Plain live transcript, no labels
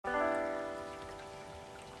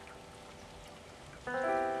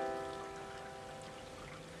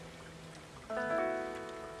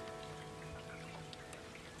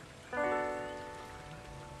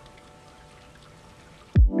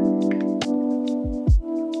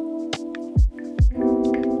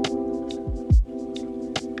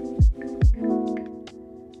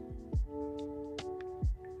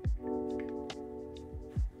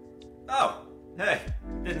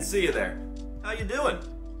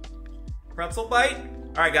Pretzel bite?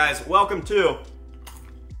 Alright guys, welcome to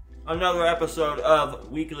another episode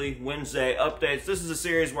of Weekly Wednesday Updates. This is a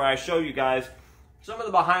series where I show you guys some of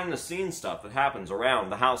the behind the scenes stuff that happens around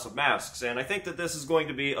the House of Masks, and I think that this is going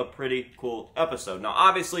to be a pretty cool episode. Now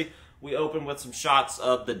obviously, we open with some shots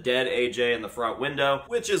of the dead AJ in the front window,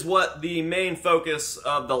 which is what the main focus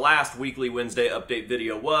of the last Weekly Wednesday Update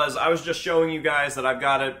video was. I was just showing you guys that I've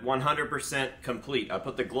got it 100% complete. I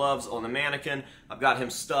put the gloves on the mannequin, I've got him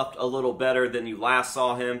stuffed a little better than you last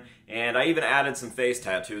saw him, and I even added some face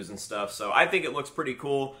tattoos and stuff, so I think it looks pretty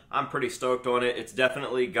cool. I'm pretty stoked on it. It's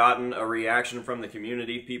definitely gotten a reaction from the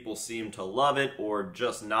community. People seem to love it or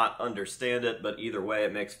just not understand it, but either way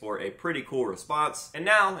it makes for a pretty cool response. And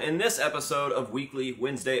now, in this episode of Weekly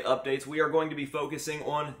Wednesday Updates, we are going to be focusing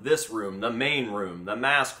on this room, the main room, the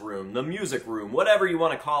mask room, the music room, whatever you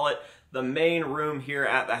want to call it. The main room here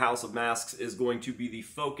at the House of Masks is going to be the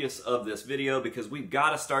focus of this video because we've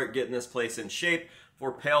got to start getting this place in shape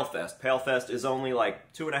for PaleFest. PaleFest is only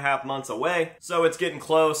like 2.5 months away, so it's getting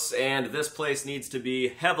close, and this place needs to be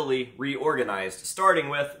heavily reorganized, starting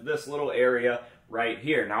with this little area right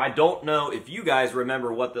here. Now, I don't know if you guys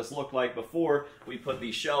remember what this looked like before we put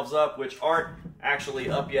these shelves up, which aren't actually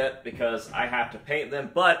up yet because I have to paint them,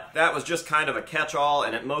 but that was just kind of a catch-all,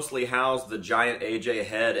 and it mostly housed the giant AJ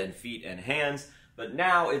head and feet and hands. But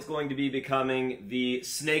now it's going to be becoming the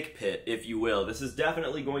snake pit, if you will. This is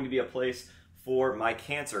definitely going to be a place for my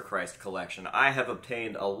Cancer Christ collection. I have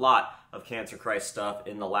obtained a lot of Cancer Christ stuff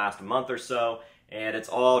in the last month or so, and it's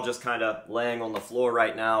all just kind of laying on the floor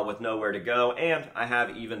right now with nowhere to go, and I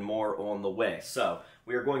have even more on the way. So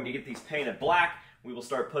we are going to get these painted black. We will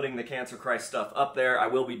start putting the Cancer Christ stuff up there. I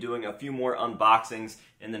will be doing a few more unboxings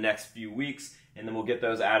in the next few weeks, and then we'll get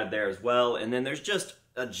those added there as well. And then there's just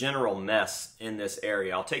a general mess in this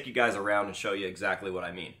area. I'll take you guys around and show you exactly what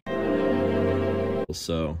I mean.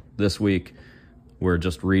 So this week, we're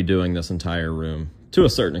just redoing this entire room to a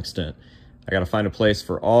certain extent. I gotta find a place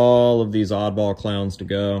for all of these oddball clowns to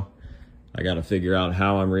go. I gotta figure out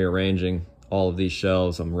how I'm rearranging all of these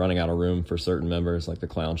shelves. I'm running out of room for certain members, like the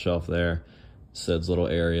clown shelf there, Sid's little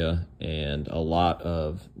area, and a lot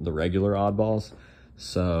of the regular oddballs.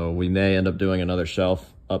 So we may end up doing another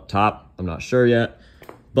shelf up top. I'm not sure yet.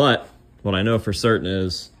 But what I know for certain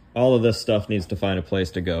is all of this stuff needs to find a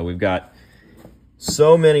place to go. We've got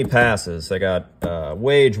so many passes. I got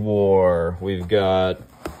Wage War, we've got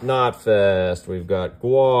Knotfest, we've got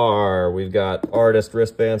Guar, we've got artist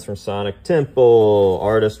wristbands from Sonic Temple,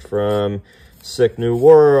 artist from Sick New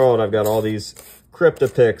World, I've got all these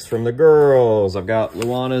Cryptopics from the girls, I've got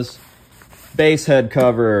Luana's base head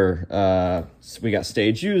cover, we got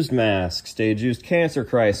stage used masks, stage used Cancer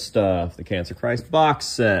Christ stuff, the Cancer Christ box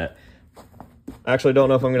set. I actually don't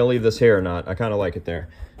know if I'm going to leave this here or not. I kind of like it there.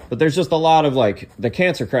 But there's just a lot of, like, the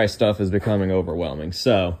Cancer Christ stuff is becoming overwhelming.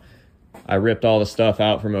 So I ripped all the stuff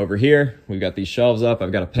out from over here. We've got these shelves up.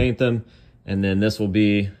 I've got to paint them. And then this will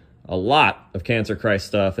be a lot of Cancer Christ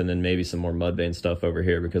stuff and then maybe some more Mudvayne stuff over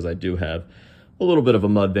here because I do have a little bit of a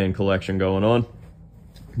Mudvayne collection going on.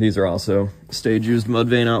 These are also stage-used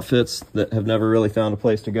Mudvayne outfits that have never really found a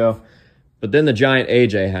place to go. But then the giant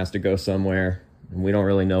AJ has to go somewhere, and we don't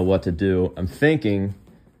really know what to do. I'm thinking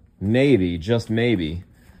maybe, just maybe,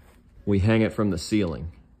 we hang it from the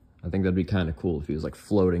ceiling. I think that'd be kind of cool if he was like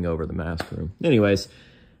floating over the mask room. Anyways,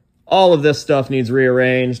 all of this stuff needs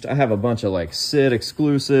rearranged. I have a bunch of like Sid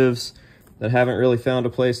exclusives that haven't really found a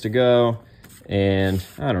place to go. And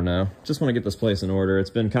I don't know, just want to get this place in order. It's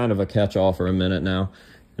been kind of a catch-all for a minute now,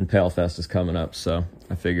 and PaleFest is coming up. So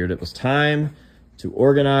I figured it was time to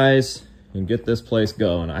organize and get this place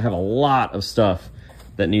going. I have a lot of stuff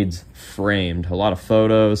that needs framed, a lot of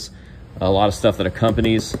photos, a lot of stuff that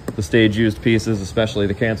accompanies the stage-used pieces, especially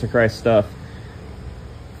the Cancer Christ stuff.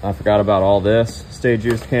 I forgot about all this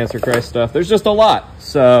stage-used Cancer Christ stuff. There's just a lot.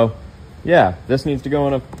 So, yeah, this needs to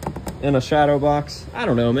go in a shadow box. I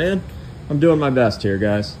don't know, man. I'm doing my best here,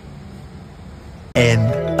 guys.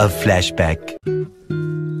 End of flashback.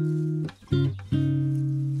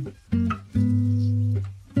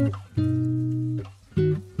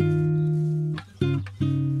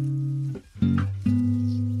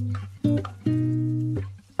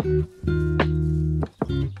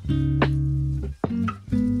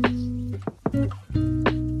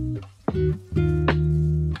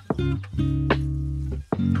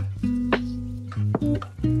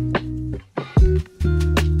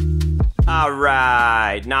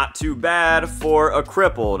 Alright, not too bad for a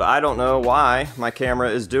crippled. I don't know why my camera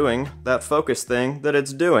is doing that focus thing that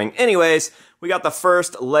it's doing. Anyways, we got the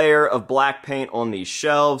first layer of black paint on these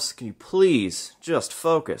shelves. Can you please just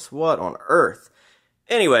focus? What on earth?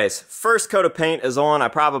 Anyways, first coat of paint is on. I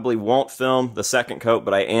probably won't film the second coat,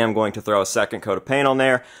 but I am going to throw a second coat of paint on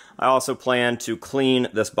there. I also plan to clean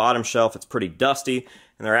this bottom shelf. It's pretty dusty,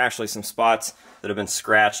 and there are actually some spots that have been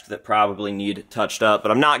scratched that probably need touched up,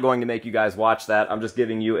 but I'm not going to make you guys watch that. I'm just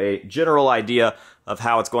giving you a general idea of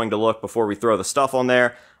how it's going to look before we throw the stuff on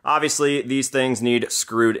there. Obviously, these things need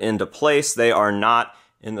screwed into place. They are not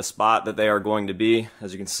in the spot that they are going to be.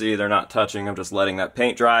 As you can see, they're not touching. I'm just letting that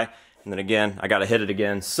paint dry. And then again, I gotta hit it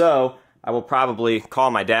again. So I will probably call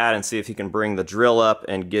my dad and see if he can bring the drill up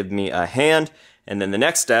and give me a hand. And then the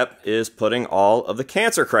next step is putting all of the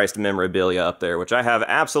Cancer Christ memorabilia up there, which I have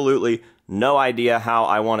absolutely no idea how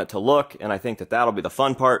I want it to look. And I think that that'll be the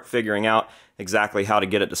fun part, figuring out exactly how to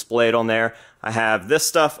get it displayed on there. I have this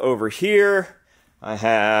stuff over here. I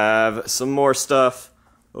have some more stuff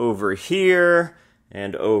over here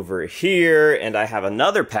and over here. And I have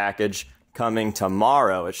another package coming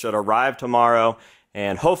tomorrow. It should arrive tomorrow,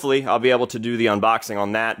 and hopefully I'll be able to do the unboxing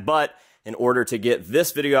on that. But in order to get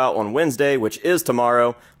this video out on Wednesday, which is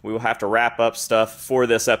tomorrow, we will have to wrap up stuff for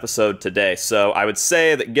this episode today. So I would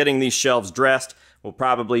say that getting these shelves dressed will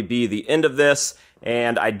probably be the end of this,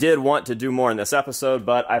 and I did want to do more in this episode,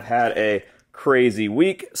 but I've had a crazy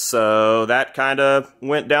week, so that kind of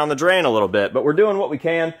went down the drain a little bit. But we're doing what we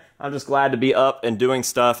can. I'm just glad to be up and doing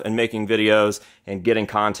stuff and making videos and getting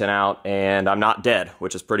content out, and I'm not dead,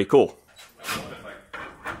 which is pretty cool. That's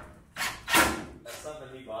something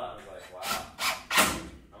he bought. I was like,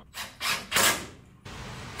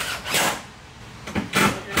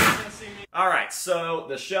 wow. Alright, so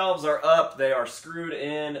the shelves are up, they are screwed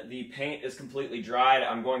in, the paint is completely dried.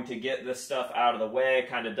 I'm going to get this stuff out of the way,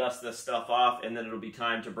 kind of dust this stuff off, and then it'll be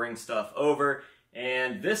time to bring stuff over.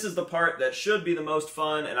 And this is the part that should be the most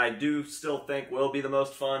fun, and I do still think will be the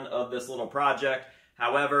most fun of this little project.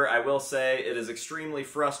 However, I will say it is extremely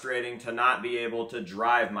frustrating to not be able to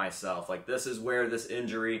drive myself. Like, this is where this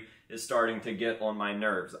injury is starting to get on my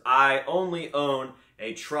nerves. I only own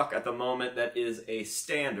a truck at the moment that is a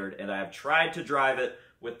standard, and I have tried to drive it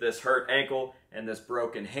with this hurt ankle and this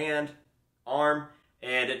broken arm,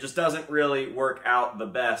 and it just doesn't really work out the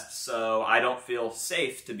best, so I don't feel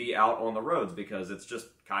safe to be out on the roads because it's just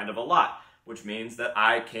kind of a lot, which means that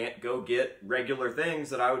I can't go get regular things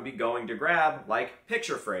that I would be going to grab, like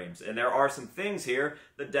picture frames. And there are some things here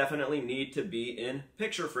that definitely need to be in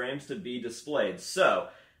picture frames to be displayed. So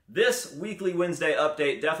this weekly Wednesday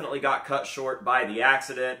update definitely got cut short by the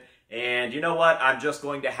accident. And you know what? I'm just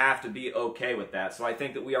going to have to be okay with that. So I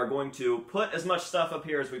think that we are going to put as much stuff up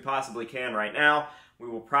here as we possibly can right now. We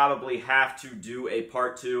will probably have to do a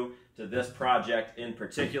part 2 to this project in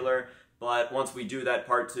particular. But once we do that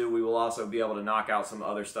part 2, we will also be able to knock out some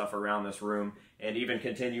other stuff around this room and even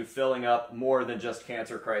continue filling up more than just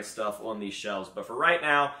Cancer Christ stuff on these shelves. But for right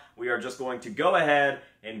now, we are just going to go ahead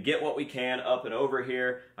and get what we can up and over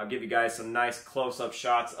here. I'll give you guys some nice close-up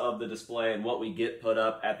shots of the display and what we get put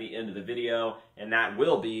up at the end of the video, and that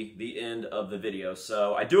will be the end of the video.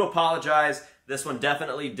 So I do apologize. This one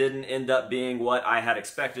definitely didn't end up being what I had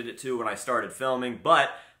expected it to when I started filming,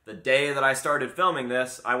 but the day that I started filming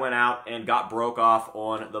this, I went out and got broke off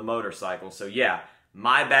on the motorcycle. So yeah,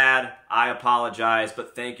 my bad, I apologize,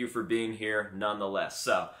 but thank you for being here nonetheless.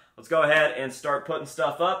 So let's go ahead and start putting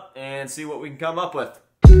stuff up and see what we can come up with.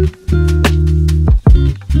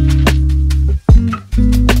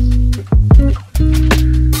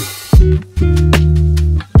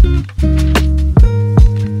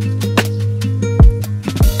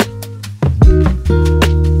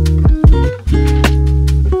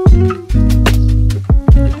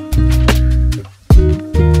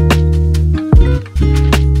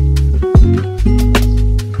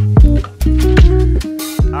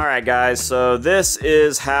 Guys, so this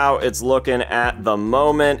is how it's looking at the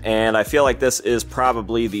moment, and I feel like this is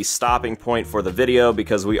probably the stopping point for the video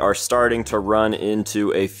because we are starting to run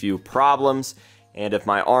into a few problems. And if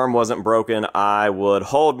my arm wasn't broken, I would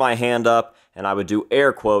hold my hand up and I would do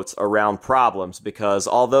air quotes around problems, because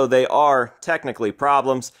although they are technically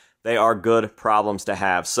problems, they are good problems to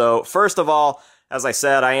have. So first of all, as I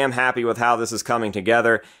said, I am happy with how this is coming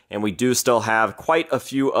together, and we do still have quite a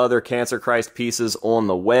few other Cancer Christ pieces on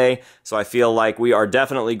the way, so I feel like we are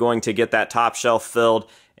definitely going to get that top shelf filled,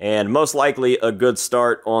 and most likely a good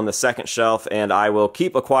start on the second shelf, and I will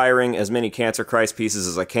keep acquiring as many Cancer Christ pieces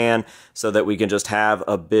as I can so that we can just have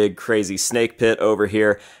a big crazy snake pit over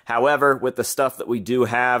here. However, with the stuff that we do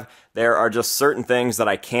have, there are just certain things that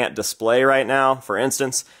I can't display right now. For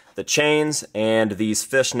instance, the chains and these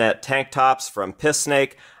fishnet tank tops from Piss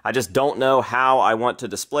Snake. I just don't know how I want to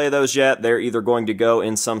display those yet. They're either going to go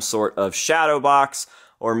in some sort of shadow box,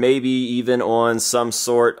 or maybe even on some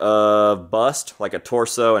sort of bust, like a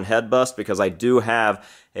torso and head bust, because I do have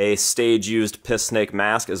a stage-used piss snake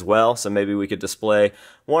mask as well, so maybe we could display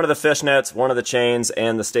one of the fishnets, one of the chains,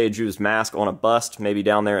 and the stage-used mask on a bust, maybe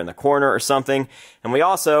down there in the corner or something. And we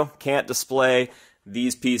also can't display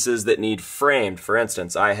these pieces that need framed. For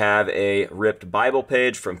instance, I have a ripped Bible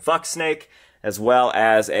page from Fuck Snake, as well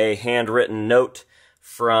as a handwritten note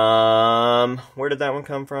from, where did that one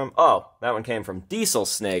come from? Oh, that one came from Diesel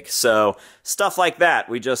Snake. So stuff like that,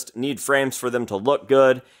 we just need frames for them to look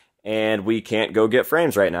good, and we can't go get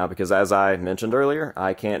frames right now because, as I mentioned earlier,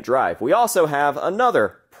 I can't drive. We also have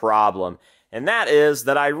another problem, and that is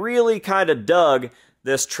that I really kind of dug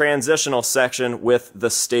this transitional section with the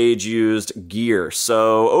stage-used gear.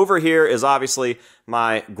 So over here is obviously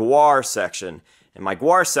my guar section, and my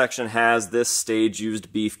guar section has this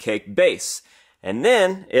stage-used beefcake base. And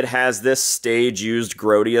then it has this stage-used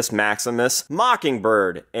Grotius Maximus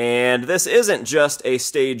Mockingbird. And this isn't just a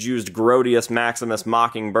stage-used Grotius Maximus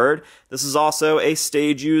Mockingbird, this is also a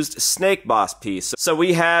stage-used Snake Boss piece. So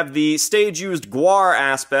we have the stage-used guar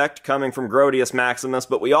aspect coming from Grotius Maximus,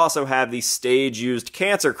 but we also have the stage-used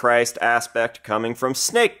Cancer Christ aspect coming from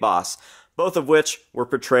Snake Boss, both of which were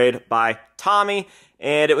portrayed by Tommy,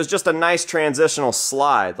 and it was just a nice transitional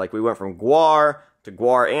slide. Like, we went from guar to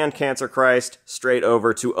guar and Cancer Christ, straight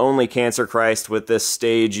over to only Cancer Christ with this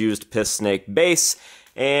stage-used Piss Snake base,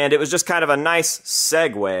 and it was just kind of a nice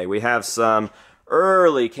segue. We have some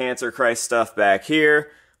early Cancer Christ stuff back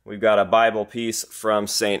here. We've got a Bible piece from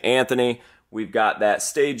St. Anthony. We've got that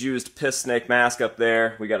stage-used Piss Snake mask up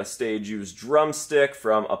there. We got a stage-used drumstick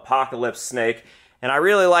from Apocalypse Snake, and I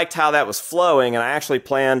really liked how that was flowing, and I actually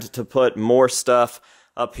planned to put more stuff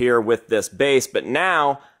up here with this base, but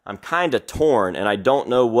now I'm kind of torn, and I don't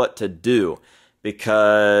know what to do,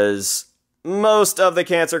 because most of the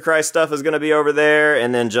Cancer Christ stuff is going to be over there,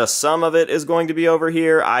 and then just some of it is going to be over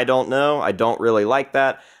here. I don't know. I don't really like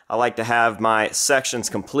that. I like to have my sections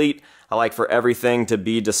complete. I like for everything to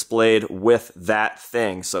be displayed with that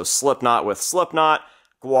thing. So Slipknot with Slipknot,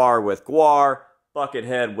 guar with guar,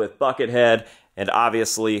 Buckethead with Buckethead, and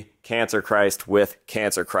obviously Cancer Christ with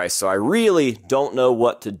Cancer Christ. So I really don't know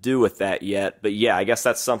what to do with that yet, but yeah, I guess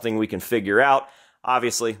that's something we can figure out.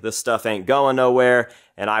 Obviously, this stuff ain't going nowhere,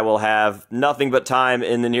 and I will have nothing but time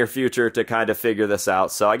in the near future to kind of figure this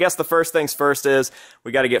out. So I guess the first things first is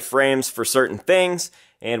we got to get frames for certain things,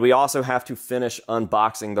 and we also have to finish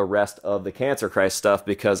unboxing the rest of the Cancer Christ stuff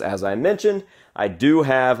because, as I mentioned, I do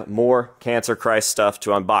have more Cancer Christ stuff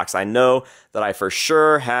to unbox. I know that I for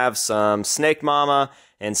sure have some Snake Mama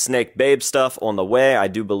and Snake Babe stuff on the way. I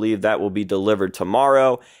do believe that will be delivered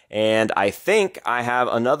tomorrow, and I think I have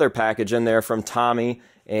another package in there from Tommy,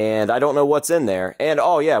 and I don't know what's in there. And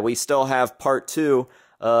oh yeah, we still have part 2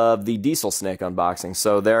 of the Diesel Snake unboxing.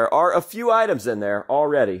 So there are a few items in there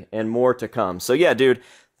already, and more to come. So yeah, dude,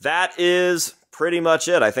 that is pretty much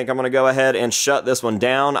it. I think I'm going to go ahead and shut this one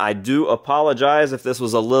down. I do apologize if this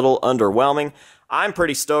was a little underwhelming. I'm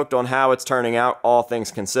pretty stoked on how it's turning out, all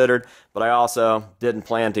things considered, but I also didn't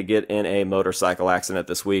plan to get in a motorcycle accident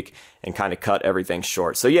this week and kind of cut everything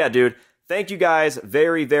short. So yeah, dude, thank you guys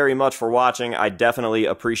very, very much for watching. I definitely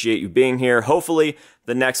appreciate you being here. Hopefully,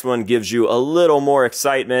 the next one gives you a little more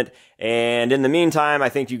excitement, and in the meantime, I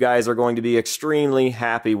think you guys are going to be extremely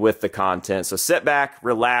happy with the content. So sit back,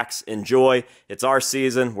 relax, enjoy. It's our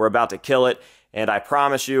season. We're about to kill it. And I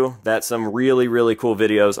promise you that some really, really cool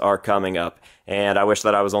videos are coming up. And I wish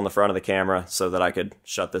that I was on the front of the camera so that I could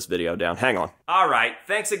shut this video down. Hang on. Alright,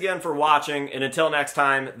 thanks again for watching, and until next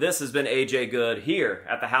time, this has been AJ Good here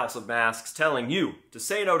at the House of Masks telling you to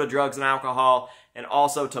say no to drugs and alcohol, and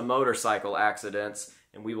also to motorcycle accidents,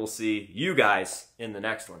 and we will see you guys in the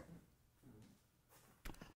next one.